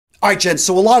All right, Jen,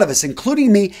 so a lot of us,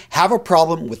 including me, have a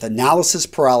problem with analysis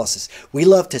paralysis. We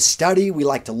love to study, we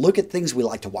like to look at things, we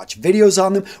like to watch videos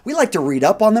on them, we like to read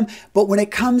up on them, but when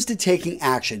it comes to taking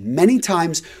action, many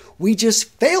times we just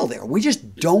fail there. We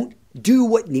just don't do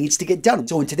what needs to get done.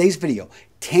 So in today's video,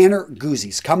 Tanner Guzy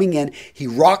is coming in. He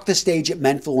rocked the stage at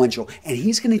Menfluential, and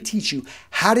he's going to teach you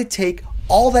how to take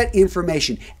all that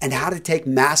information and how to take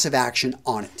massive action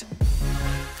on it.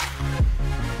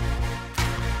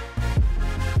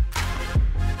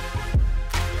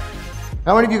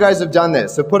 How many of you guys have done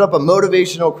this? So put up a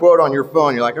motivational quote on your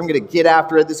phone. You're like, I'm going to get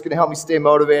after it. This is going to help me stay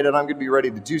motivated. I'm going to be ready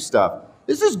to do stuff.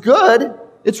 This is good.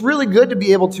 It's really good to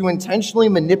be able to intentionally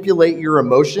manipulate your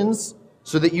emotions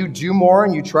so that you do more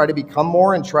and you try to become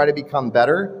more and try to become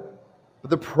better. But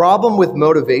the problem with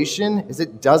motivation is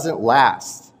it doesn't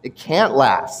last. It can't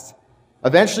last.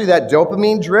 Eventually that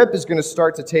dopamine drip is going to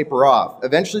start to taper off.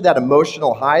 Eventually that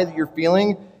emotional high that you're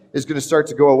feeling is going to start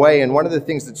to go away. And one of the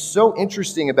things that's so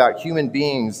interesting about human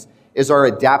beings is our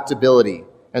adaptability.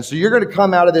 And so you're going to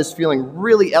come out of this feeling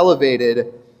really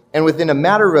elevated, and within a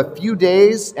matter of a few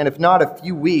days, and if not a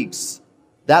few weeks,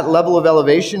 that level of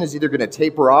elevation is either going to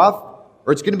taper off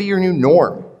or it's going to be your new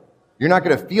norm. You're not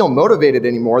going to feel motivated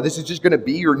anymore. This is just going to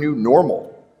be your new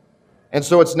normal. And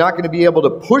so it's not going to be able to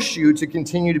push you to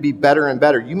continue to be better and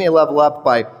better. You may level up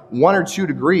by 1 or 2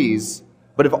 degrees,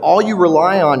 but if all you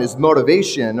rely on is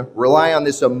motivation, rely on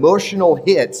this emotional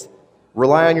hit,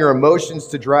 rely on your emotions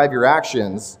to drive your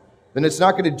actions, then it's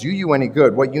not going to do you any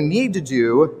good. What you need to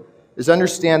do is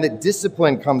understand that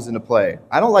discipline comes into play.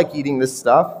 I don't like eating this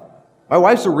stuff. My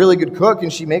wife's a really good cook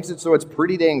and she makes it so it's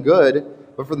pretty dang good,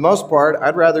 but for the most part,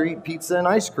 I'd rather eat pizza and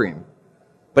ice cream.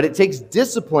 But it takes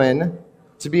discipline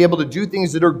to be able to do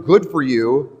things that are good for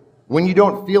you when you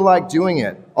don't feel like doing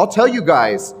it. I'll tell you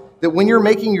guys that when you're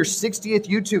making your 60th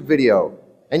YouTube video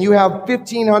and you have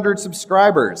 1,500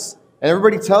 subscribers and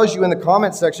everybody tells you in the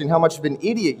comment section how much of an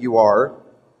idiot you are,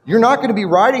 you're not going to be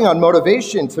riding on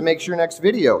motivation to make your next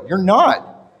video. You're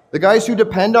not. The guys who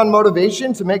depend on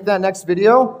motivation to make that next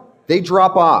video, they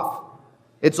drop off.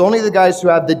 It's only the guys who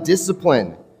have the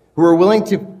discipline, who are willing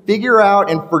to figure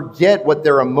out and forget what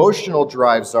their emotional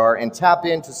drives are and tap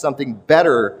into something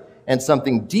better and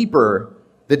something deeper,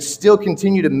 that still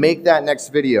continue to make that next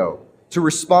video, to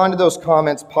respond to those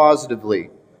comments positively,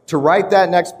 to write that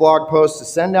next blog post, to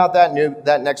send out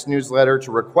that next newsletter,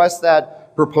 to request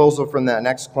that proposal from that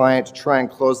next client, to try and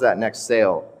close that next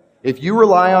sale. If you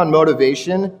rely on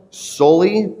motivation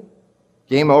solely,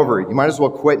 game over. You might as well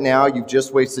quit now. You've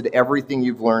just wasted everything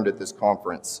you've learned at this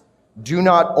conference. Do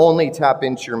not only tap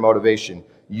into your motivation.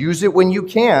 Use it when you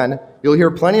can. You'll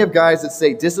hear plenty of guys that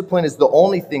say discipline is the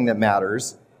only thing that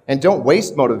matters. And don't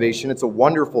waste motivation. It's a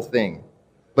wonderful thing.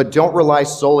 But don't rely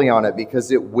solely on it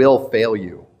because it will fail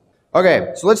you.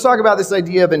 Okay, so let's talk about this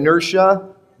idea of inertia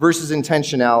versus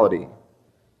intentionality.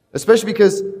 Especially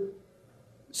because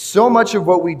so much of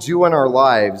what we do in our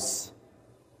lives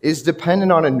is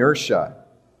dependent on inertia.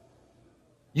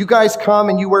 You guys come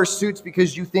and you wear suits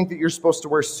because you think that you're supposed to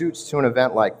wear suits to an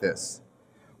event like this.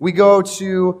 We go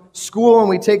to school and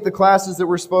we take the classes that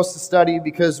we're supposed to study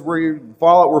because we're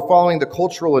following the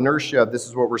cultural inertia of this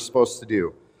is what we're supposed to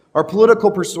do. Our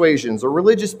political persuasions, our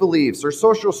religious beliefs, our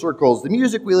social circles, the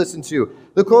music we listen to,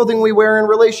 the clothing we wear in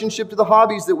relationship to the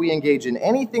hobbies that we engage in,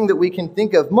 anything that we can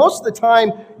think of. Most of the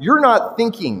time, you're not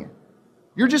thinking.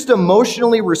 You're just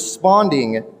emotionally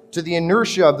responding to the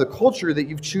inertia of the culture that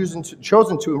you've chosen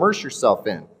to immerse yourself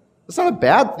in. That's not a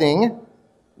bad thing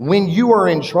when you are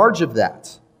in charge of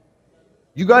that.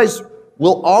 You guys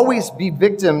will always be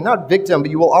not victim, but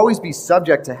you will always be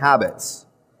subject to habits.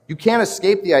 You can't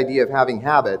escape the idea of having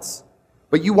habits,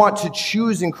 but you want to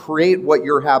choose and create what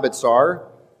your habits are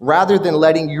rather than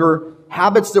letting your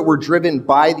habits that were driven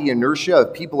by the inertia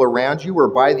of people around you or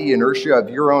by the inertia of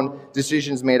your own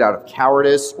decisions made out of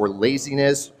cowardice or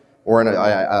laziness or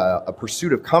a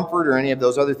pursuit of comfort or any of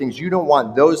those other things. You don't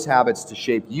want those habits to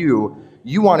shape you.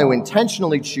 You want to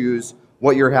intentionally choose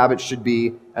what your habits should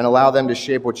be and allow them to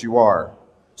shape what you are.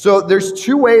 So there's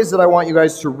 2 ways that I want you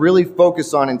guys to really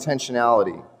focus on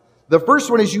intentionality. The first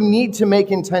one is you need to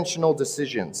make intentional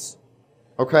decisions,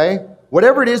 okay?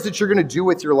 Whatever it is that you're going to do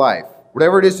with your life,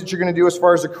 whatever it is that you're going to do as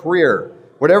far as a career,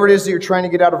 whatever it is that you're trying to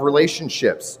get out of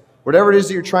relationships, whatever it is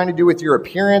that you're trying to do with your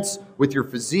appearance, with your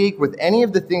physique, with any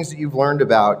of the things that you've learned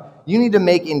about, you need to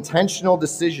make intentional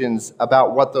decisions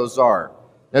about what those are.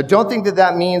 Now, don't think that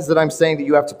that means that I'm saying that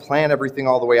you have to plan everything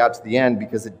all the way out to the end,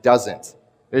 because it doesn't.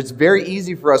 It's very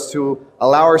easy for us to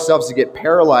allow ourselves to get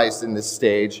paralyzed in this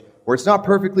stage where it's not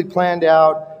perfectly planned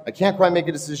out. I can't quite make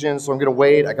a decision, so I'm going to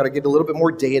wait. I got to get a little bit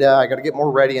more data. I got to get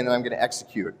more ready, and then I'm going to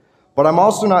execute. But I'm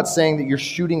also not saying that you're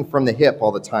shooting from the hip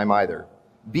all the time either.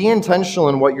 Be intentional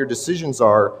in what your decisions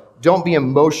are. Don't be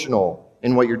emotional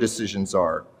in what your decisions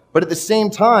are. But at the same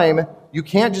time, you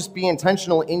can't just be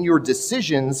intentional in your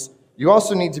decisions. You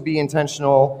also need to be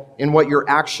intentional in what your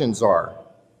actions are.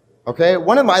 Okay?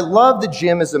 I love the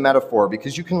gym as a metaphor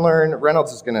because you can learn,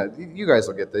 you guys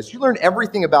will get this. You learn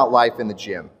everything about life in the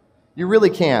gym. You really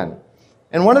can.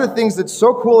 And one of the things that's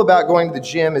so cool about going to the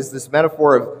gym is this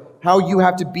metaphor of how you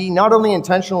have to be not only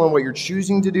intentional in what you're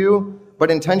choosing to do,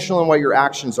 but intentional in what your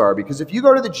actions are. Because if you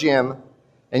go to the gym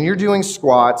and you're doing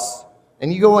squats,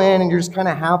 and you go in and you're just kind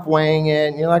of half weighing it,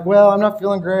 and you're like, well, I'm not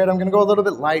feeling great. I'm going to go a little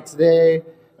bit light today.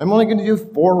 I'm only going to do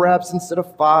 4 reps instead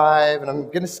of 5, and I'm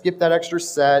going to skip that extra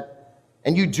set.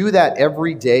 And you do that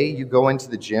every day you go into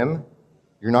the gym.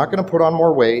 You're not going to put on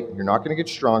more weight. You're not going to get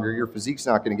stronger. Your physique's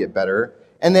not going to get better.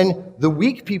 And then the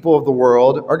weak people of the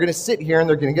world are going to sit here and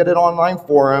they're going to get it online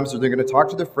forums, or they're going to talk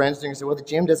to their friends. They're going to say, well, the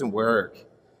gym doesn't work.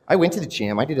 I went to the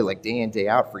gym. I did it like day in, day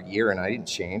out for a year, and I didn't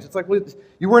change. It's like, well,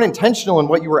 you weren't intentional in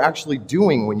what you were actually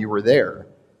doing when you were there.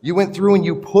 You went through and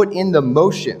you put in the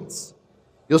motions.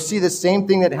 You'll see the same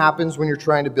thing that happens when you're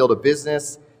trying to build a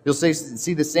business. You'll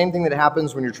see the same thing that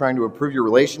happens when you're trying to improve your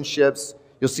relationships.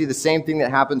 You'll see the same thing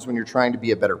that happens when you're trying to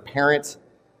be a better parent.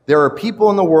 There are people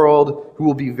in the world who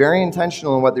will be very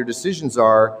intentional in what their decisions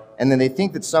are, and then they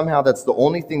think that somehow that's the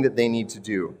only thing that they need to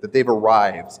do, that they've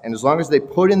arrived. And as long as they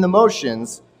put in the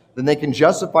motions, then they can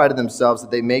justify to themselves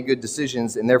that they made good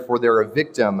decisions, and therefore they're a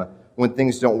victim when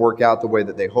things don't work out the way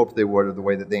that they hoped they would or the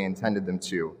way that they intended them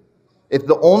to. If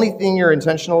the only thing you're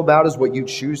intentional about is what you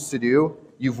choose to do,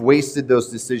 you've wasted those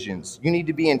decisions. You need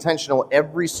to be intentional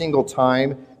every single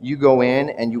time you go in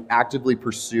and you actively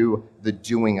pursue the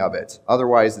doing of it.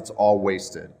 Otherwise, it's all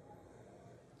wasted.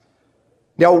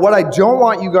 Now, what I don't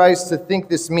want you guys to think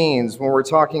this means when we're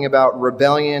talking about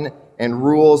rebellion and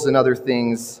rules and other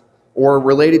things, or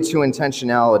related to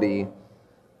intentionality,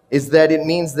 is that it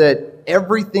means that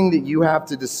everything that you have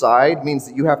to decide means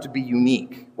that you have to be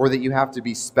unique or that you have to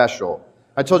be special.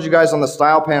 I told you guys on the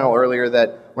style panel earlier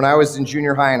that when I was in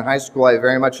junior high and high school, I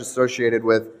very much associated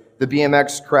with the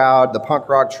BMX crowd, the punk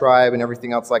rock tribe, and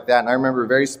everything else like that. And I remember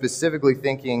very specifically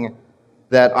thinking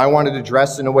that I wanted to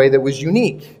dress in a way that was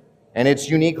unique. And it's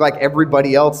unique like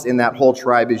everybody else in that whole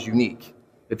tribe is unique.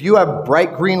 If you have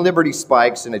bright green Liberty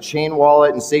spikes and a chain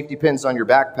wallet and safety pins on your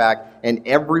backpack, and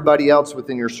everybody else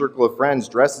within your circle of friends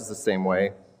dresses the same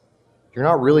way, you're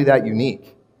not really that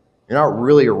unique. You're not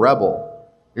really a rebel.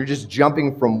 You're just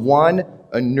jumping from one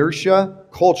inertia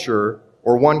culture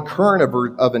or one current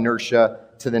of inertia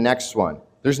to the next one.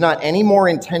 There's not any more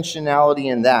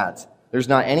intentionality in that. There's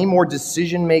not any more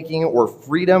decision-making or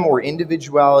freedom or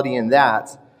individuality in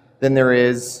that than there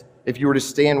is if you were to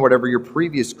stay in whatever your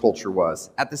previous culture was.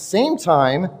 At the same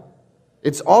time,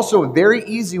 it's also very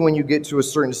easy when you get to a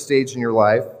certain stage in your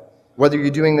life, whether you're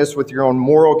doing this with your own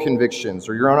moral convictions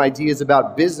or your own ideas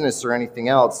about business or anything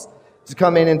else, to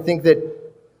come in and think that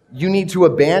you need to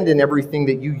abandon everything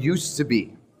that you used to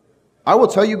be. I will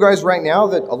tell you guys right now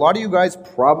that a lot of you guys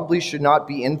probably should not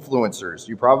be influencers.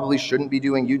 You probably shouldn't be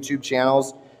doing YouTube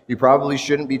channels. You probably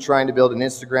shouldn't be trying to build an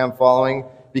Instagram following,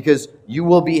 because you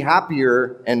will be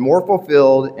happier and more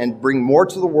fulfilled and bring more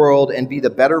to the world and be the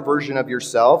better version of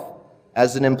yourself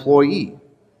as an employee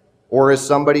or as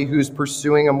somebody who's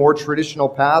pursuing a more traditional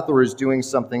path or is doing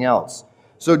something else.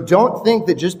 So don't think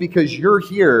that just because you're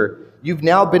here, you've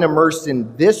now been immersed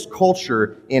in this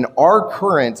culture, in our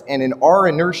current and in our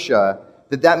inertia,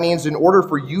 that means in order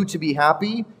for you to be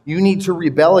happy, you need to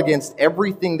rebel against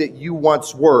everything that you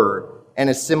once were and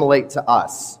assimilate to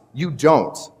us. You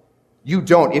don't. You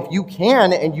don't. If you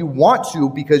can and you want to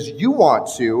because you want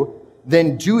to,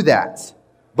 then do that.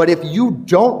 But if you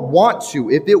don't want to,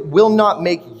 if it will not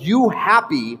make you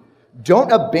happy,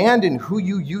 don't abandon who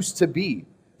you used to be.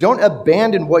 Don't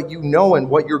abandon what you know and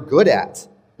what you're good at.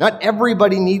 Not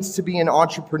everybody needs to be an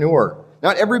entrepreneur.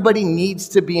 Not everybody needs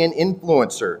to be an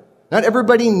influencer. Not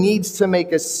everybody needs to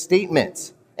make a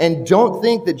statement. And don't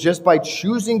think that just by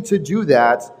choosing to do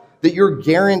that you're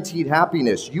guaranteed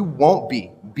happiness. You won't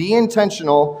be. Be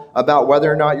intentional about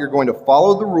whether or not you're going to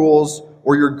follow the rules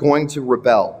or you're going to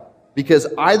rebel. Because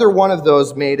either one of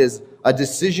those made as a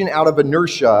decision out of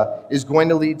inertia is going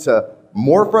to lead to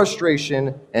more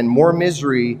frustration and more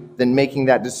misery than making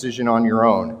that decision on your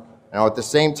own. Now, at the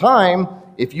same time,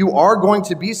 if you are going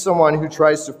to be someone who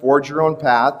tries to forge your own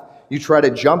path, you try to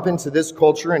jump into this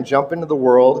culture and jump into the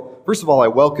world, first of all, I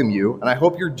welcome you, and I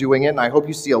hope you're doing it, and I hope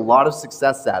you see a lot of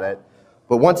success at it.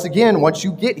 But once again, once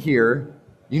you get here,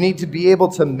 You need to be able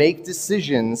to make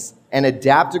decisions and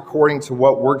adapt according to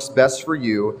what works best for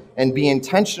you and be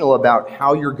intentional about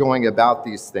how you're going about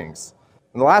these things.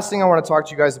 And the last thing I want to talk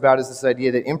to you guys about is this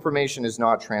idea that information is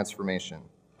not transformation,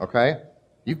 okay?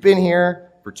 You've been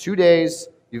here for 2 days.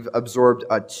 You've absorbed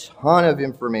a ton of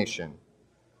information.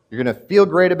 You're going to feel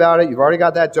great about it. You've already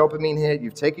got that dopamine hit.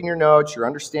 You've taken your notes. You're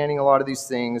understanding a lot of these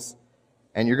things.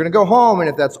 And you're going to go home, and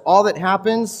if that's all that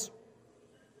happens,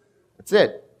 that's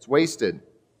it. It's wasted,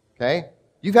 okay?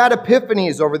 You've had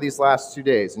epiphanies over these last 2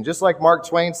 days. And just like Mark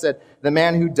Twain said, the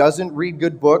man who doesn't read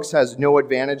good books has no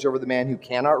advantage over the man who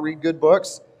cannot read good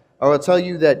books. I will tell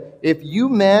you that if you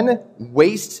men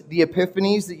waste the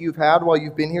epiphanies that you've had while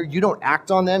you've been here, you don't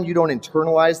act on them, you don't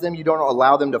internalize them, you don't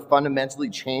allow them to fundamentally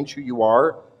change who you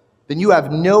are, then you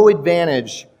have no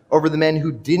advantage over the men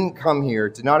who didn't come here,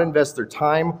 did not invest their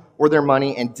time or their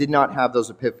money, and did not have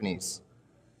those epiphanies.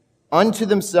 Unto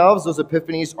themselves, those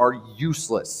epiphanies are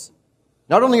useless.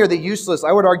 Not only are they useless,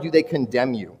 I would argue they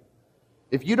condemn you.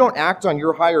 If you don't act on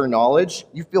your higher knowledge,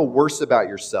 you feel worse about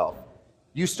yourself.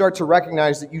 You start to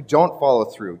recognize that you don't follow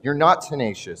through. You're not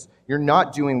tenacious. You're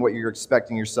not doing what you're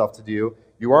expecting yourself to do.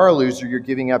 You are a loser. You're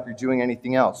giving up. You're doing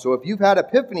anything else. So if you've had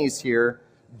epiphanies here,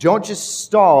 don't just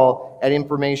stall at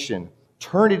information.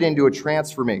 Turn it into a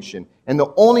transformation. And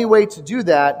the only way to do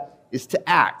that is to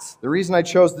act. The reason I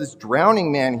chose this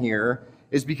drowning man here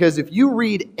is because if you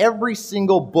read every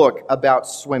single book about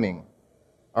swimming,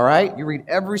 all right? You read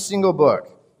every single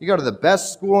book. You go to the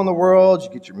best school in the world, you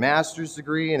get your master's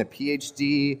degree and a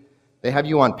PhD. They have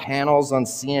you on panels on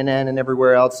CNN and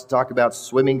everywhere else to talk about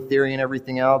swimming theory and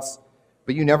everything else,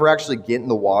 but you never actually get in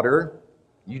the water.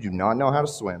 You do not know how to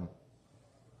swim.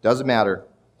 Doesn't matter.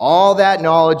 All that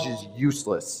knowledge is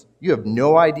useless. You have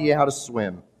no idea how to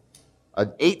swim. An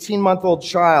 18-month-old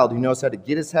child who knows how to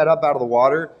get his head up out of the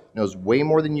water knows way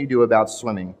more than you do about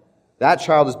swimming. That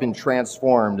child has been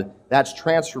transformed. That's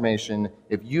transformation.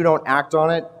 If you don't act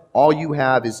on it, all you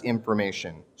have is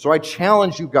information. So I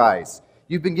challenge you guys.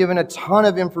 You've been given a ton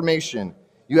of information.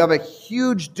 You have a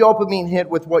huge dopamine hit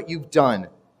with what you've done.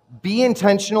 Be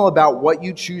intentional about what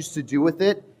you choose to do with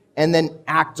it, and then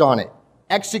act on it.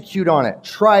 Execute on it.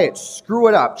 Try it. Screw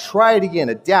it up. Try it again.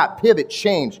 Adapt, pivot,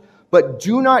 change. But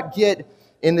do not get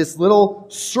in this little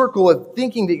circle of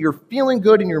thinking that you're feeling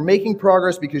good and you're making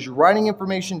progress because you're writing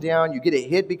information down, you get a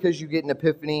hit because you get an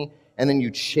epiphany, and then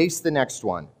you chase the next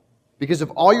one. Because if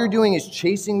all you're doing is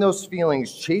chasing those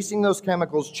feelings, chasing those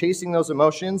chemicals, chasing those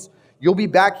emotions, you'll be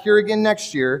back here again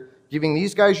next year giving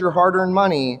these guys your hard-earned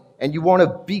money, and you want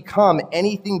to become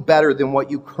anything better than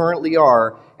what you currently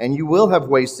are, and you will have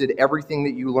wasted everything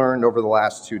that you learned over the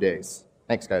last 2 days.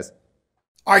 Thanks, guys.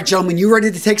 All right, gentlemen, you ready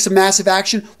to take some massive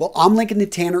action? Well, I'm linking to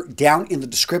Tanner down in the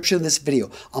description of this video.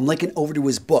 I'm linking over to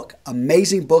his book.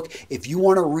 Amazing book. If you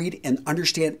want to read and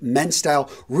understand men's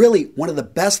style, really one of the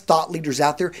best thought leaders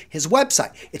out there, his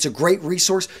website. It's a great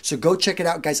resource, so go check it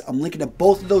out, guys. I'm linking to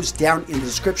both of those down in the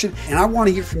description, and I want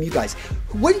to hear from you guys.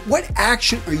 What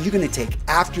action are you going to take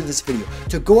after this video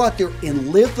to go out there and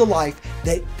live the life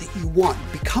that you want?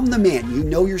 Become the man you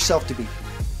know yourself to be.